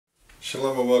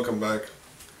Shalom and welcome back.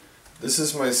 This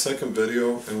is my second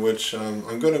video in which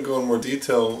I'm going to go in more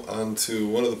detail onto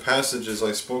one of the passages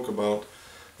I spoke about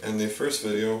in the first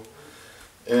video.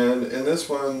 And in this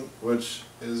one, which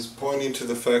is pointing to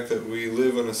the fact that we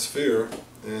live in a sphere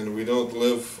and we don't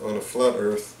live on a flat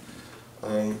earth.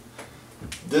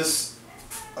 This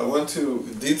I went to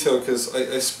detail because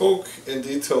I spoke in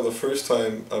detail the first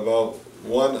time about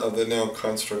one of the noun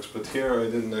constructs, but here I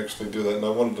didn't actually do that, and I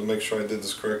wanted to make sure I did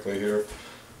this correctly here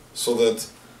so that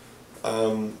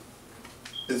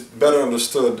it's better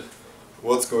understood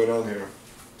what's going on here.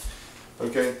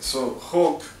 Okay, so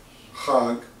chok,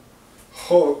 chag,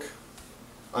 chok,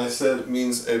 I said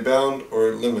means a bound or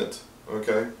a limit,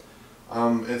 okay?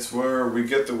 It's where we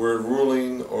get the word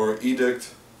ruling or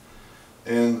edict,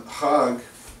 and chag,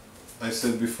 I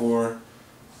said before,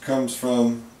 comes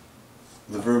from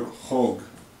the verb chog,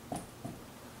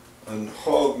 and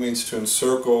chog means to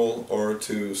encircle or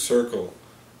to circle,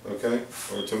 okay,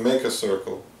 or to make a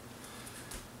circle.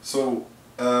 So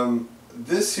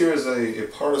this here is a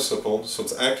participle, so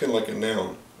it's acting like a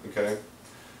noun, okay.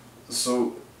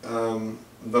 So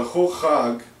the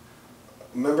chog,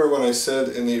 remember when I said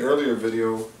in the earlier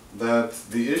video that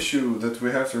the issue that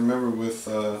we have to remember with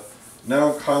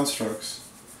noun constructs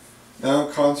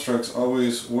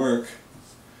always work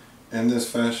in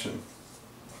this fashion,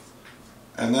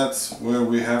 and that's where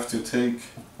we have to take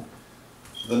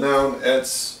the noun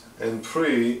etz and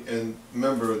pri, and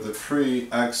remember the pri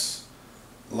acts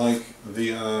like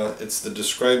the it's the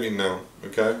describing noun,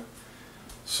 okay?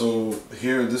 So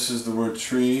here this is the word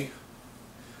tree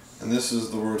and this is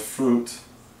the word fruit,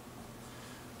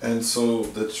 and so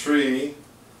the tree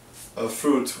of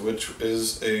fruit, which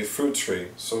is a fruit tree,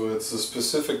 so it's a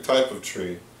specific type of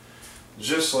tree,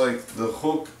 just like the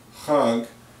chok chag,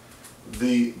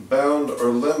 the bound or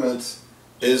limit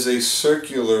is a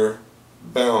circular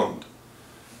bound.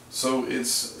 So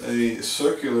it's a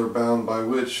circular bound by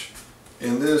which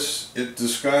in this it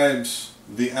describes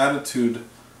the attitude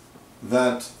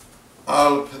that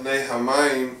al pnei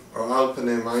hamayim or al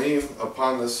pnei mayim,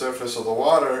 upon the surface of the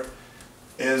water,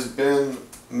 has been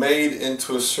made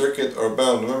into a circuit or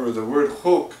bound. Remember, the word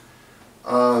chok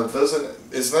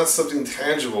it's not something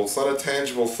tangible, it's not a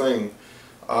tangible thing.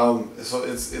 So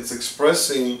it's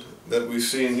expressing that we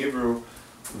see in Hebrew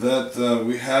that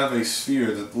we have a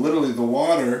sphere, that literally the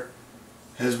water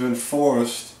has been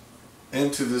forced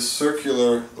into this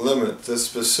circular limit, this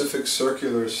specific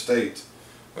circular state,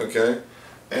 okay?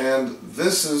 And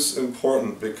this is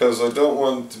important because I don't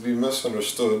want it to be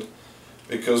misunderstood,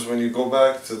 because when you go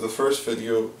back to the first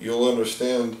video you'll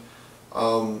understand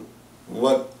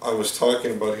what I was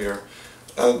talking about here.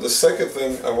 The second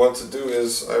thing I want to do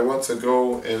is I want to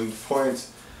go and point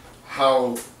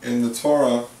how in the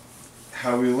Torah,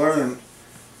 how we learn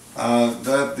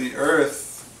that the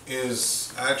earth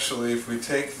is actually, if we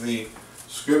take the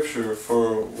scripture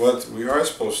for what we are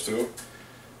supposed to,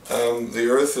 the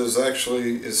earth is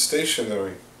actually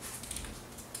stationary.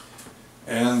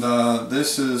 And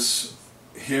this is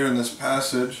here in this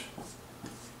passage.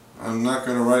 I'm not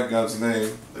going to write God's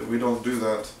name, that we don't do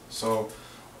that, so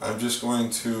I'm just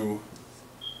going to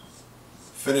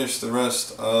finish the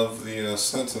rest of the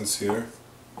sentence here.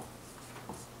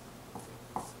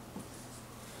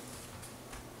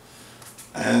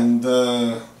 And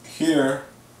here,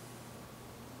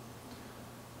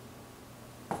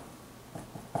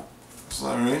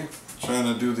 sorry,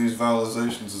 trying to do these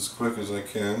vowelizations as quick as I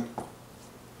can.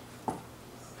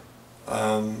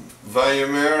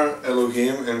 Vayomer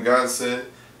Elohim, and God said,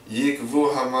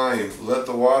 Yikvu hamayim, let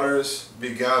the waters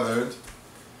be gathered.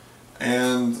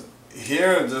 And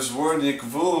here this word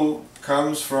yikvu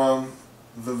comes from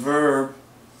the verb,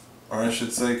 or I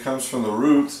should say comes from the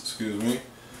root, excuse me,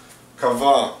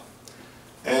 kava.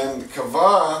 And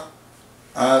kava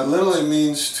literally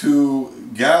means to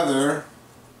gather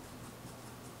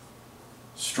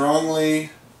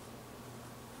strongly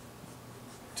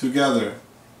together.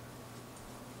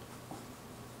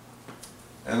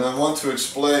 And I want to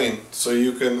explain so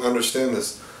you can understand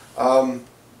this.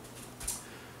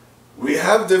 We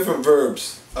have different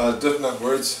verbs, not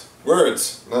words,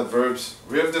 not verbs.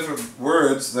 We have different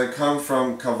words that come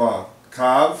from kava.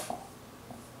 Kav,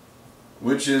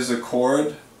 which is a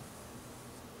chord.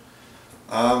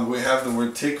 We have the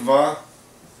word tikva,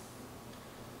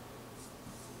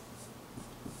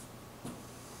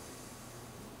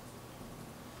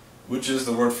 which is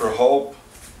the word for hope.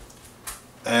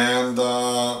 And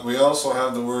we also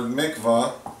have the word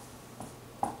mikvah,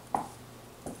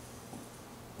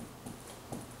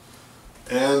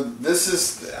 and this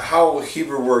is how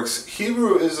Hebrew works.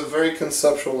 Hebrew is a very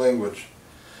conceptual language,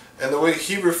 and the way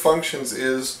Hebrew functions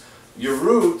is your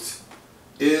root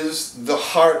is the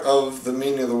heart of the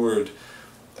meaning of the word.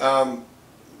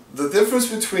 The difference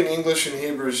between English and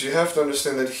Hebrew is you have to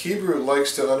understand that Hebrew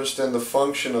likes to understand the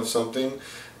function of something.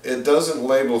 It doesn't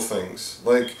label things.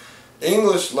 Like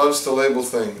English loves to label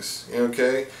things,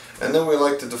 okay? And then we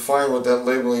like to define what that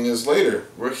labeling is later.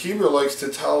 Where Hebrew likes to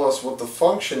tell us what the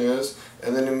function is,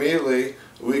 and then immediately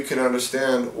we can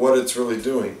understand what it's really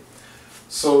doing.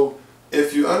 So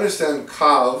if you understand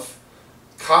kav,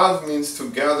 kav means to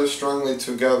gather strongly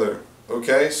together,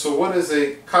 okay? So what is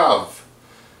a kav?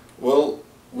 Well,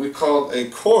 we call it a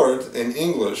chord in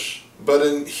English, but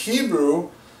in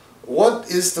Hebrew,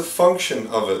 what is the function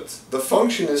of it? The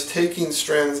function is taking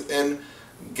strands and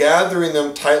gathering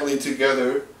them tightly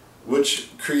together,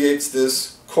 which creates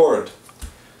this chord.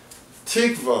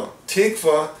 Tikva.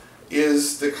 Tikva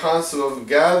is the concept of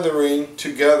gathering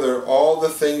together all the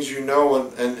things you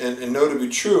know and know to be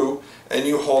true, and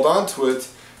you hold on to it,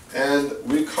 and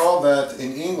we call that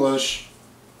in English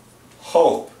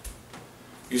hope.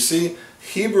 You see,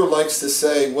 Hebrew likes to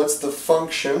say what's the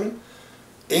function.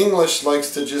 English likes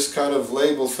to just kind of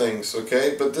label things,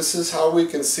 okay? But this is how we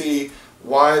can see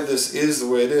why this is the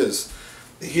way it is.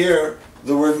 Here,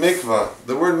 the word mikvah.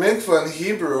 The word mikvah in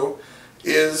Hebrew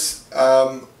is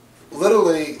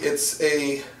literally, it's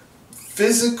a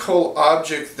physical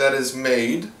object that is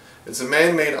made. It's a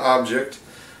man-made object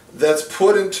that's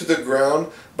put into the ground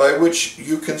by which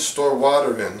you can store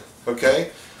water in,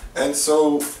 okay? And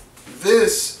so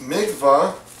this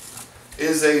mikvah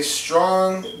is a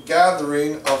strong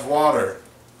gathering of water.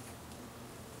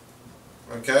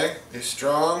 Okay? A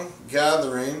strong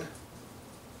gathering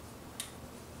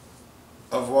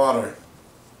of water.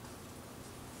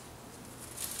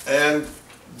 And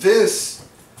this,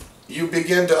 you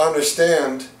begin to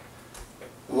understand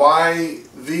why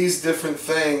these different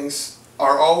things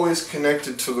are always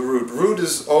connected to the root. Root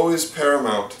is always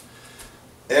paramount.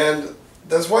 And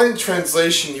that's why in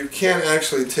translation you can't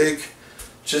actually take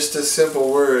just a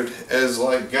simple word as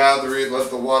like gathering, let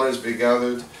the waters be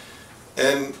gathered,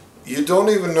 and you don't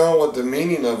even know what the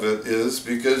meaning of it is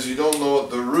because you don't know what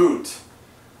the root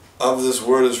of this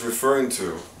word is referring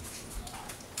to.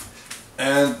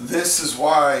 And this is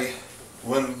why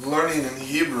when learning in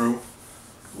Hebrew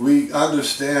we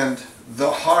understand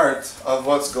the heart of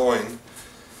what's going.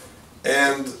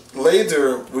 And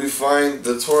later we find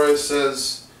the Torah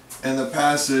says in the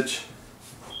passage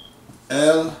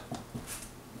El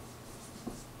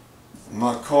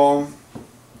Makom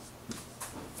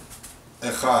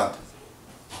Echad.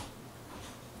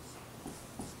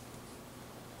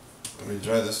 Let me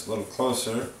try this a little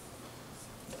closer.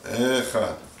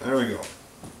 Echad. There we go.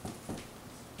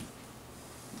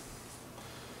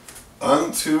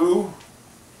 Unto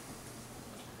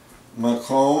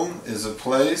Makom is a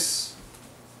place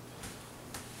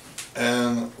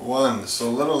and one. So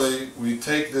literally we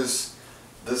take this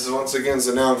is once again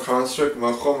the noun construct,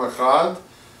 Makom Echad,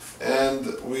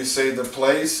 and we say the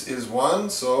place is one,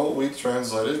 so we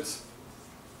translate it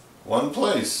one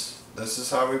place. This is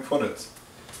how we put it.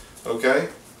 Okay?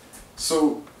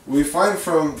 So we find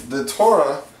from the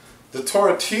Torah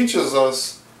teaches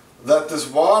us that this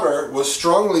water was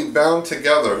strongly bound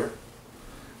together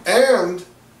and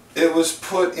it was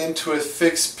put into a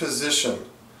fixed position.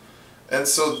 And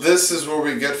so this is where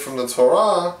we get from the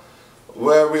Torah,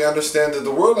 where we understand that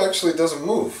the world actually doesn't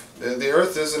move. The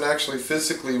earth doesn't actually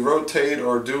physically rotate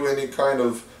or do any kind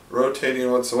of rotating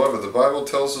whatsoever. The Bible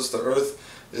tells us the earth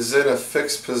is in a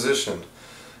fixed position.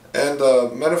 And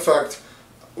matter of fact,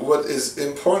 what is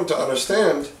important to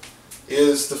understand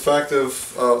is the fact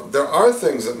of there are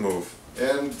things that move.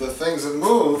 And the things that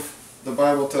move, the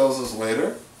Bible tells us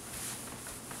later,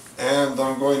 and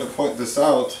I'm going to point this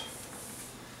out,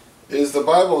 is the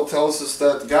Bible tells us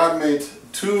that God made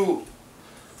two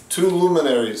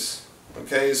luminaries.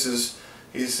 Okay, he says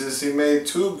he made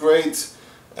two great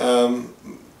Maorot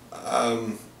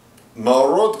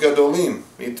Gadolim.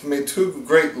 He made two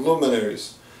great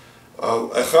luminaries.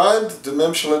 Echad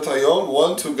lememshalet hayom,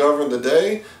 one to govern the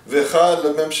day, v'echad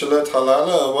lememshalet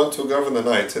halala, and one to govern the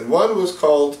night. And one was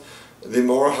called the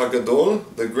Meor HaGadol,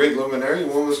 the great luminary.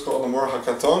 One was called the Meor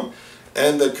HaKaton,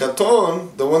 and the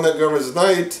Katon, the one that governs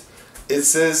night, it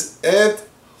says et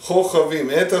chochavim,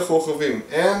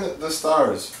 and the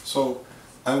stars. So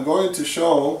I'm going to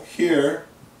show here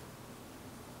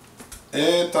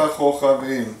et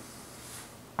chochavim,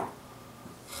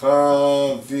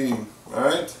 chavim, all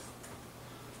right.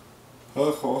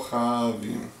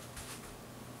 Chochavim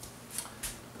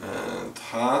and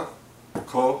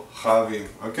ha-kochavim.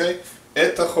 Okay?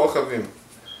 Et ha-chochavim.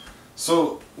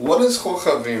 So, what is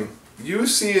chochavim? You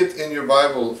see it in your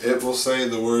Bible, it will say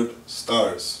the word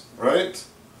stars. right?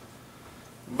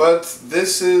 But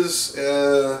this is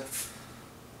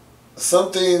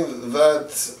something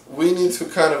that we need to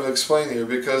kind of explain here,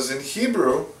 because in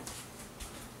Hebrew,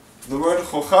 the word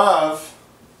chochav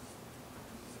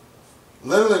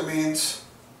literally means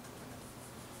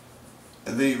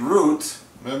the root.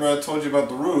 Remember I told you about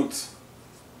the root,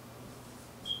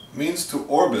 means to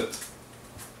orbit.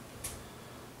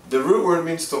 The root word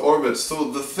means to orbit.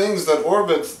 So the things that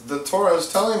orbit, the Torah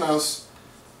is telling us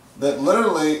that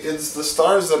literally it's the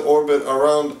stars that orbit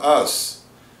around us.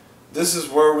 This is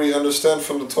where we understand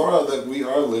from the Torah that we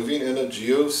are living in a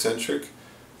geocentric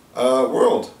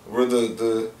world, where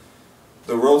the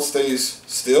world stays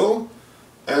still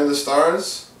and the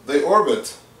stars, they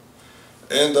orbit.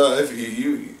 And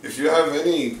if you have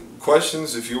any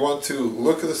questions, if you want to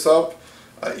look this up,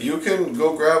 you can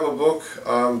go grab a book.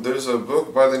 There's a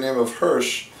book by the name of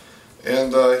Hirsch,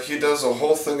 and he does a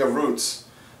whole thing of roots.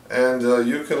 And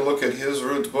you can look at his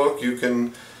root book, you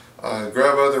can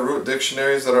grab other root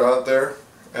dictionaries that are out there,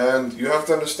 and you have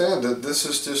to understand that this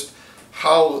is just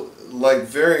how, like,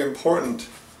 very important.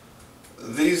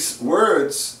 These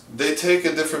words, they take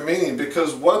a different meaning,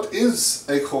 because what is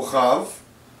a chochav?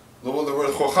 The word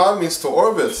chochav means to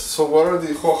orbit. So what are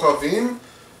the chochavim?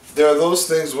 They are those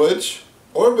things which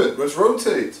orbit, which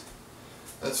rotate.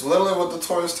 That's literally what the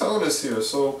Torah is telling us here.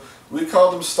 So we call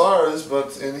them stars,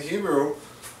 but in Hebrew,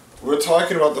 we're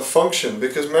talking about the function,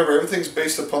 because remember, everything's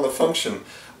based upon the function.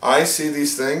 I see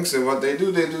these things, and what they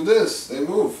do this. They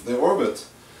move, they orbit.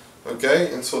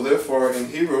 Okay? And so therefore, in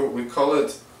Hebrew, we call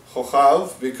it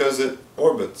chochav, because it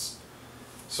orbits.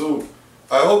 So,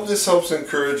 I hope this helps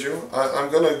encourage you.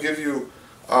 I'm going to give you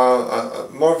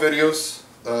more videos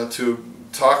to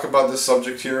talk about this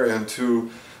subject here and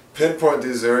to pinpoint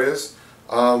these areas.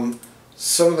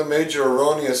 Some of the major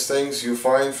erroneous things you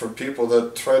find from people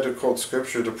that try to quote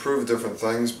scripture to prove different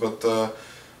things, but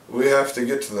we have to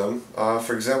get to them.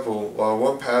 For example,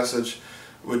 one passage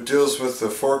which deals with the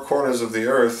four corners of the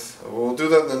earth, we'll do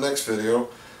that in the next video,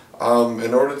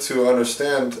 in order to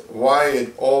understand why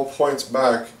it all points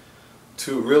back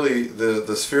to really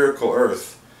the spherical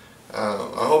earth.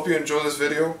 I hope you enjoy this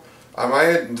video.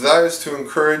 My desire is to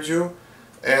encourage you,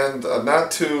 and not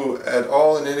to at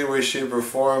all in any way, shape or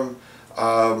form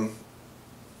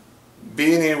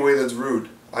be in any way that's rude.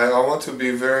 I want to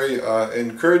be very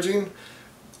encouraging.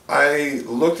 I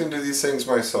looked into these things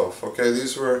myself, okay?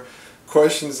 These were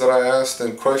questions that I asked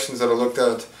and questions that I looked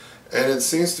at, and it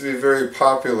seems to be very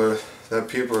popular that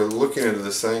people are looking into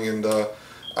this thing, and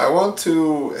I want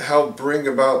to help bring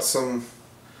about some,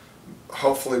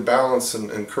 hopefully, balance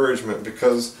and encouragement,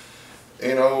 because,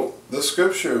 you know, the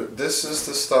scripture, this is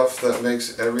the stuff that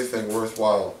makes everything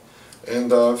worthwhile.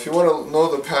 And if you want to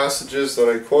know the passages that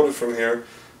I quoted from here,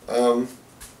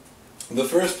 the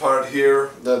first part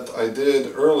here that I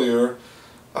did earlier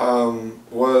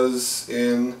was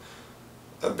in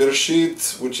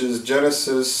Bereshit, which is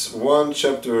Genesis 1,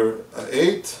 chapter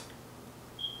 8.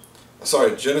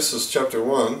 Sorry, Genesis chapter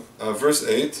 1, verse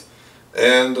 8.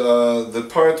 And the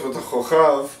part with the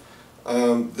chochav,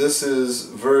 this is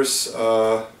verse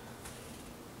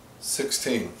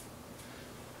 16.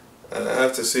 And I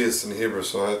have to see it's in Hebrew,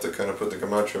 so I have to kind of put the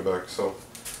gematria back. So,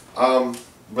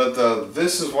 but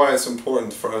this is why it's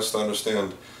important for us to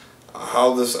understand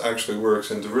how this actually works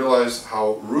and to realize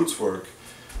how roots work.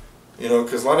 You know,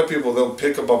 because a lot of people, they'll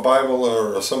pick up a Bible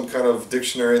or some kind of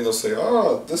dictionary and they'll say,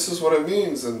 oh, this is what it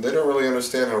means, and they don't really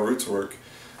understand how roots work.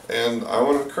 And I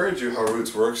want to encourage you how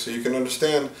roots work so you can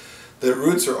understand that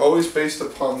roots are always based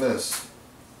upon this.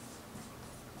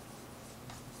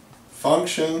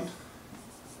 Function,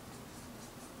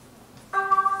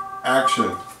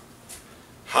 action.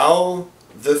 How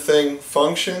the thing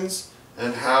functions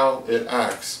and how it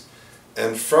acts.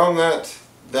 And from that,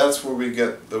 that's where we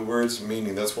get the word's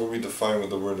meaning. That's where we define what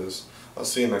the word is. I'll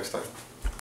see you next time.